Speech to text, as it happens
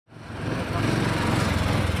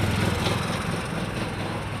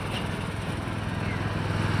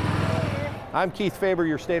I'm Keith Faber,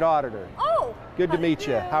 your state auditor. Oh! Good to meet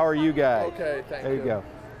you. How are you guys? Okay, thank you. There you go.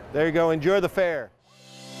 There you go. Enjoy the fair.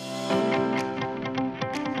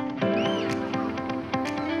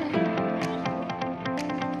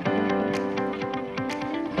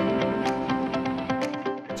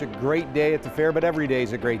 It's a great day at the fair, but every day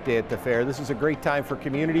is a great day at the fair. This is a great time for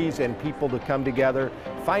communities and people to come together,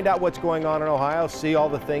 find out what's going on in Ohio, see all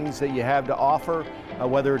the things that you have to offer,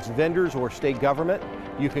 whether it's vendors or state government.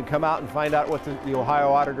 You can come out and find out what the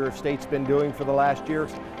Ohio Auditor of State's been doing for the last year.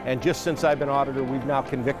 And just since I've been auditor, we've now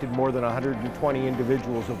convicted more than 120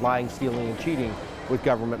 individuals of lying, stealing, and cheating with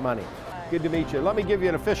government money. Good to meet you. Let me give you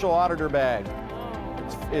an official auditor badge.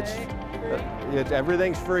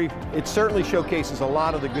 Everything's free. It certainly showcases a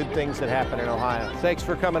lot of the good things that happen in Ohio. Thanks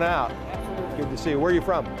for coming out. Good to see you. Where are you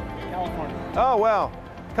from? California. Oh, well,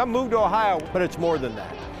 come move to Ohio, but it's more than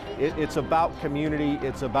that. It's about community.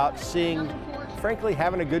 It's about seeing, frankly,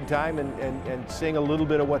 having a good time and seeing a little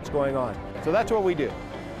bit of what's going on. So that's what we do.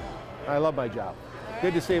 I love my job.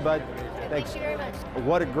 Good to see you, bud. Thanks. Thank you very much.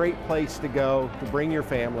 What a great place to go to bring your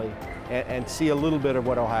family and see a little bit of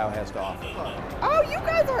what Ohio has to offer. Oh, you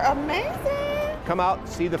guys are amazing. Come out,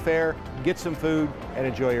 see the fair, get some food, and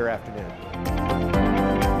enjoy your afternoon.